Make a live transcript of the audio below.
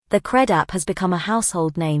The Cred app has become a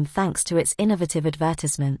household name thanks to its innovative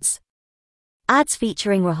advertisements. Ads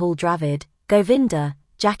featuring Rahul Dravid, Govinda,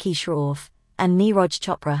 Jackie Shroff, and Neeraj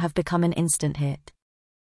Chopra have become an instant hit.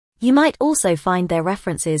 You might also find their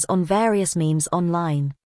references on various memes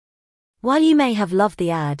online. While you may have loved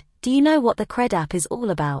the ad, do you know what the Cred app is all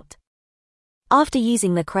about? After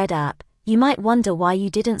using the Cred app, you might wonder why you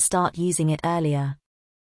didn't start using it earlier.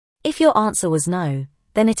 If your answer was no,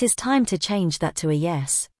 then it is time to change that to a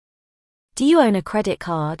yes. Do you own a credit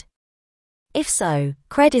card? If so,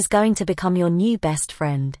 Cred is going to become your new best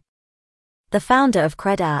friend. The founder of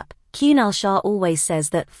Cred app, Kunal Shah, always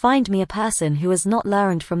says that, "Find me a person who has not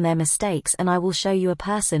learned from their mistakes and I will show you a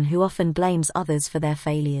person who often blames others for their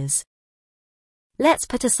failures." Let's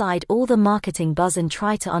put aside all the marketing buzz and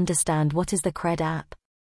try to understand what is the Cred app.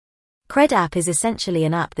 Cred app is essentially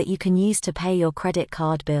an app that you can use to pay your credit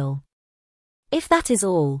card bill. If that is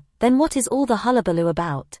all, then what is all the hullabaloo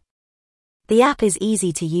about? The app is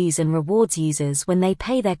easy to use and rewards users when they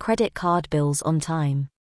pay their credit card bills on time.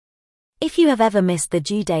 If you have ever missed the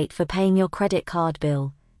due date for paying your credit card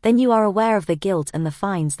bill, then you are aware of the guilt and the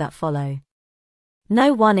fines that follow.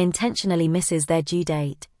 No one intentionally misses their due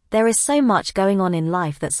date. There is so much going on in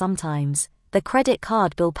life that sometimes, the credit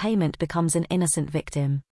card bill payment becomes an innocent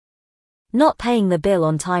victim. Not paying the bill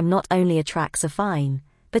on time not only attracts a fine,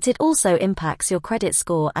 but it also impacts your credit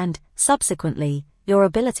score and, subsequently, your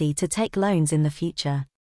ability to take loans in the future.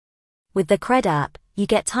 With the Cred app, you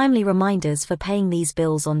get timely reminders for paying these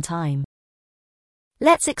bills on time.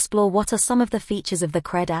 Let's explore what are some of the features of the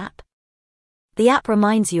Cred app. The app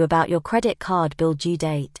reminds you about your credit card bill due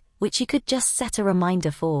date, which you could just set a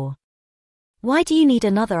reminder for. Why do you need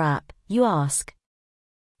another app, you ask?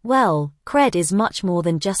 Well, Cred is much more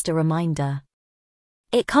than just a reminder.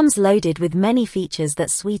 It comes loaded with many features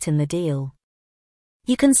that sweeten the deal.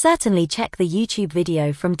 You can certainly check the YouTube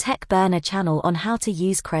video from Tech Burner channel on how to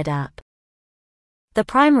use Cred app. The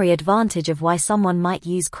primary advantage of why someone might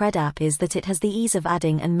use Cred app is that it has the ease of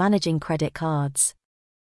adding and managing credit cards.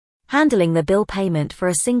 Handling the bill payment for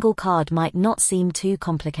a single card might not seem too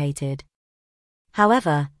complicated.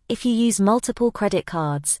 However, if you use multiple credit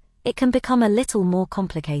cards, it can become a little more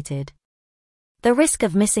complicated. The risk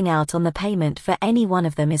of missing out on the payment for any one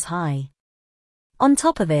of them is high. On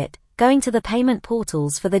top of it, going to the payment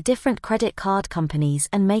portals for the different credit card companies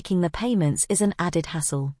and making the payments is an added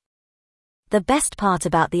hassle. The best part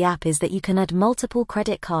about the app is that you can add multiple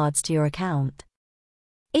credit cards to your account.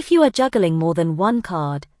 If you are juggling more than one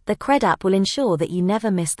card, the Cred app will ensure that you never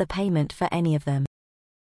miss the payment for any of them.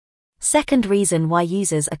 Second reason why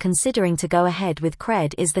users are considering to go ahead with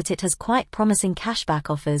Cred is that it has quite promising cashback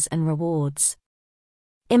offers and rewards.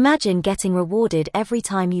 Imagine getting rewarded every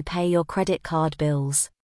time you pay your credit card bills.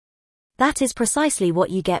 That is precisely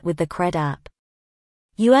what you get with the Cred app.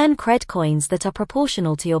 You earn Cred coins that are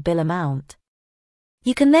proportional to your bill amount.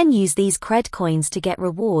 You can then use these Cred coins to get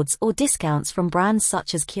rewards or discounts from brands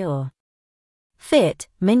such as Cure, Fit,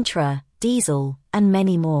 Myntra, Diesel, and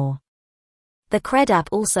many more. The Cred app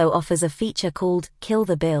also offers a feature called Kill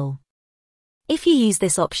the Bill. If you use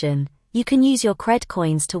this option, you can use your Cred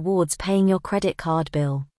coins towards paying your credit card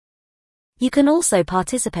bill. You can also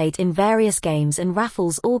participate in various games and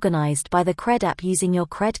raffles organized by the Cred app using your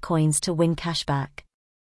Cred coins to win cashback.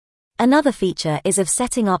 Another feature is of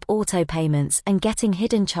setting up auto payments and getting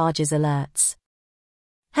hidden charges alerts.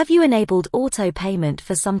 Have you enabled auto payment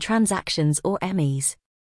for some transactions or MEs?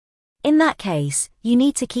 In that case, you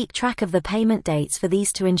need to keep track of the payment dates for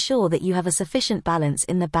these to ensure that you have a sufficient balance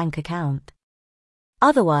in the bank account.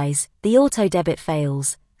 Otherwise, the auto debit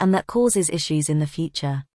fails, and that causes issues in the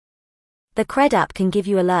future. The Cred app can give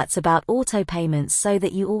you alerts about auto payments so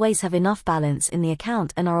that you always have enough balance in the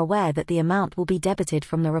account and are aware that the amount will be debited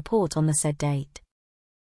from the report on the said date.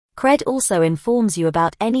 Cred also informs you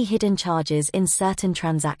about any hidden charges in certain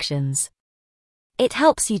transactions. It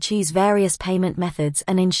helps you choose various payment methods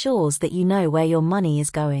and ensures that you know where your money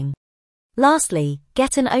is going. Lastly,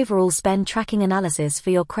 get an overall spend tracking analysis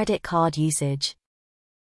for your credit card usage.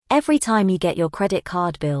 Every time you get your credit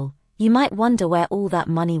card bill, you might wonder where all that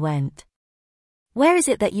money went. Where is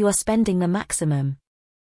it that you are spending the maximum?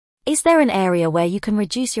 Is there an area where you can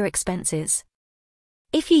reduce your expenses?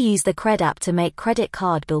 If you use the Cred app to make credit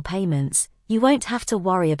card bill payments, you won't have to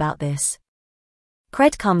worry about this.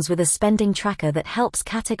 Cred comes with a spending tracker that helps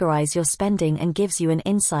categorize your spending and gives you an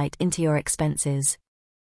insight into your expenses.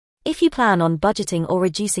 If you plan on budgeting or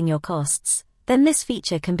reducing your costs, then this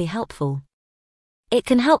feature can be helpful. It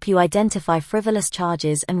can help you identify frivolous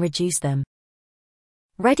charges and reduce them.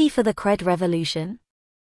 Ready for the Cred revolution?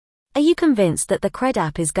 Are you convinced that the Cred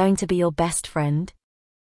app is going to be your best friend?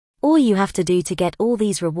 All you have to do to get all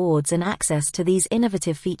these rewards and access to these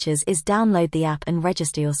innovative features is download the app and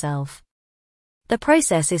register yourself. The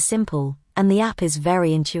process is simple, and the app is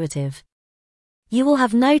very intuitive. You will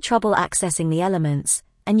have no trouble accessing the elements,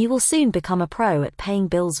 and you will soon become a pro at paying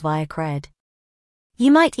bills via Cred.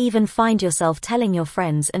 You might even find yourself telling your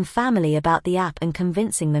friends and family about the app and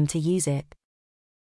convincing them to use it.